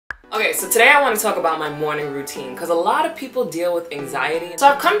Okay, so today I want to talk about my morning routine because a lot of people deal with anxiety. So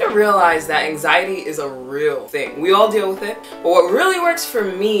I've come to realize that anxiety is a real thing. We all deal with it. But what really works for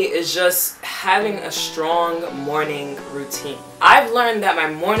me is just having a strong morning routine. I've learned that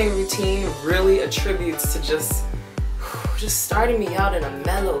my morning routine really attributes to just starting me out in a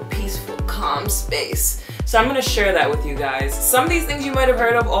mellow, peaceful, calm space. So I'm going to share that with you guys. Some of these things you might have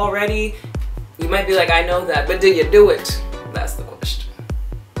heard of already. You might be like, I know that, but do you do it? That's the question.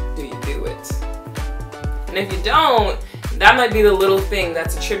 Do you do it? And if you don't, that might be the little thing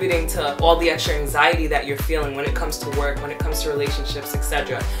that's attributing to all the extra anxiety that you're feeling when it comes to work, when it comes to relationships,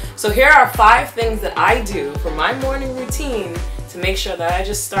 etc. So here are 5 things that I do for my morning routine to make sure that I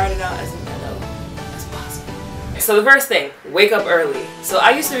just started out as mellow as possible. So the first thing, wake up early. So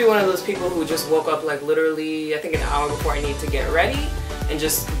I used to be one of those people who just woke up like literally, I think an hour before I need to get ready and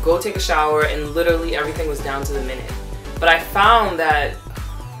just go take a shower, and literally everything was down to the minute. But I found that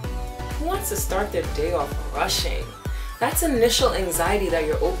who wants to start their day off rushing? That's initial anxiety that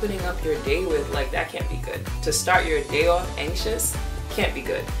you're opening up your day with. Like, that can't be good. To start your day off anxious can't be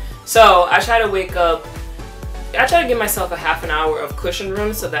good. So I try to wake up, I try to give myself a half an hour of cushion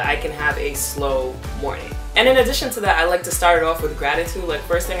room so that I can have a slow morning. And in addition to that, I like to start it off with gratitude. Like,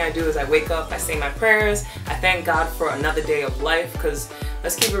 first thing I do is I wake up, I say my prayers, I thank God for another day of life, because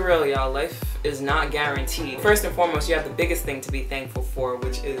let's keep it real, y'all, life is not guaranteed. First and foremost, you have the biggest thing to be thankful for,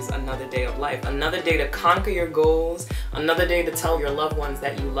 which is another day of life. Another day to conquer your goals, another day to tell your loved ones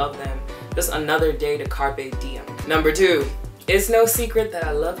that you love them, just another day to carpe diem. Number 2, it's no secret that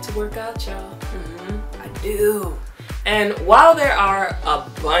I love to work out, y'all. I do. And while there are a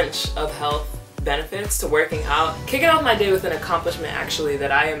bunch of health benefits to working out, kicking off my day with an accomplishment actually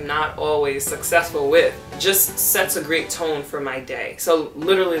that I am not always successful with just sets a great tone for my day. So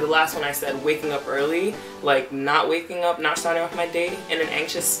literally the last one I said, waking up early, like not waking up, not starting off my day in an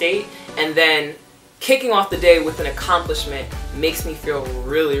anxious state, and then kicking off the day with an accomplishment makes me feel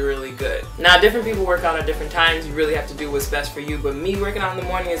really, really good. Now, different people work out at different times. You really have to do what's best for you, but me working out in the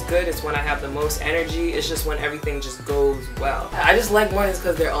morning is good. It's when I have the most energy. It's just when everything just goes well. I just like mornings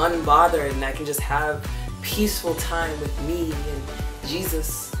because they're unbothered and I can just have peaceful time with me and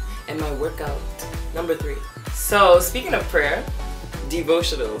Jesus and my workout. Number 3. So speaking of prayer,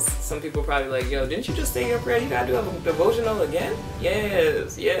 devotionals. Some people probably like, yo, didn't you just say your prayer? You gotta do a devotional again?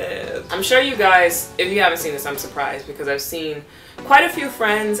 Yes, yes. I'm sure you guys, if you haven't seen this, I'm surprised because I've seen quite a few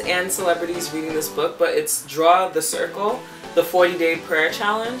friends and celebrities reading this book, but it's Draw the Circle, the 40-Day Prayer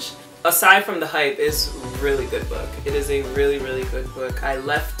Challenge. Aside from the hype, it's a really good book. It is a really, really good book. I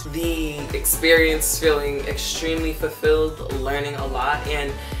left the experience feeling extremely fulfilled, learning a lot,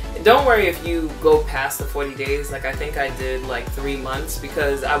 and don't worry if you go past the 40 days. Like, I think I did like 3 months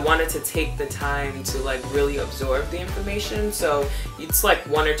because I wanted to take the time to like really absorb the information. So it's like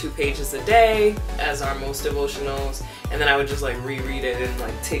 1 or 2 pages a day, as are most devotionals, and then I would just like reread it and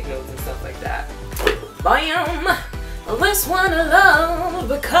like take notes and stuff like that. Bam! This one I love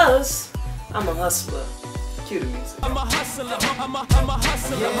because I'm a hustler. Cue the music. I'm a hustler, I'm a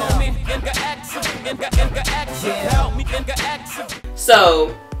hustler, homie.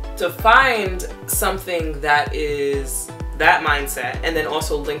 So to find something that is that mindset and then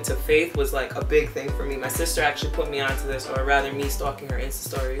also linked to faith was like a big thing for me. My sister actually put me onto this, or rather me stalking her Insta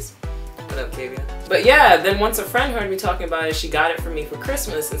stories. What up, Kavia? But yeah, then once a friend heard me talking about it, she got it for me for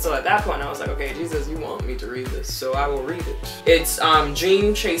Christmas, and so at that point I was like, okay, Jesus, you want me to read this, so I will read it. It's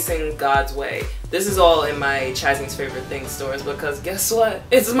Dream Chasing God's Way. This is all in my Chazeen's Favorite Things stores because guess what?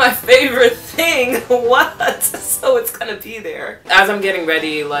 It's my favorite thing! What? So it's gonna be there. As I'm getting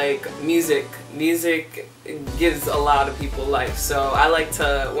ready, like music gives a lot of people life. So I like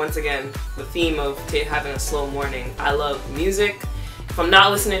to, once again, the theme of having a slow morning. I love music. If I'm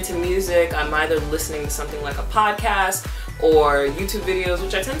not listening to music, I'm either listening to something like a podcast or YouTube videos,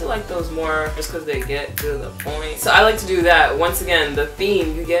 which I tend to like those more just because they get to the point. So I like to do that. Once again, the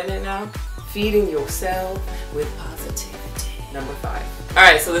theme, you getting it now? Feeding yourself with positivity. Number 5.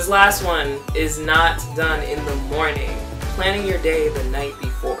 Alright, so this last one is not done in the morning. Planning your day the night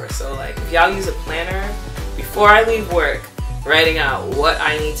before. So like, if y'all use a planner, before I leave work, writing out what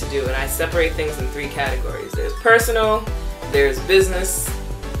I need to do. And I separate things in 3 categories. There's personal, there's business,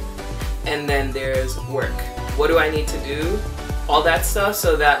 and then there's work. What do I need to do? All that stuff,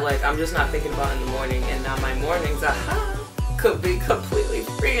 so that like I'm just not thinking about it in the morning, and now my mornings, could be completely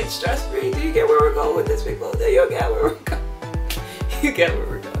free and stress-free. Do you get where we're going with this, people? Do you get where we're going? You get where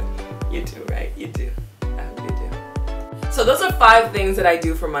we're going. You do, right? You do. I hope you do. So those are 5 things that I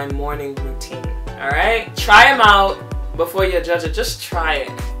do for my morning routine. Alright? Try them out before you judge it. Just try it.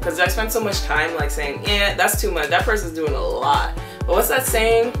 Because I spend so much time like saying, that's too much. That person's doing a lot. But what's that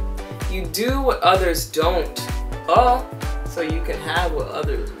saying? You do what others don't, so you can have what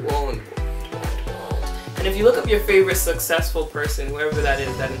others won't. And if you look up your favorite successful person, whoever that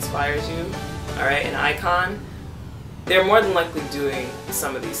is that inspires you, alright, an icon, they're more than likely doing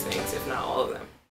some of these things, if not all of them.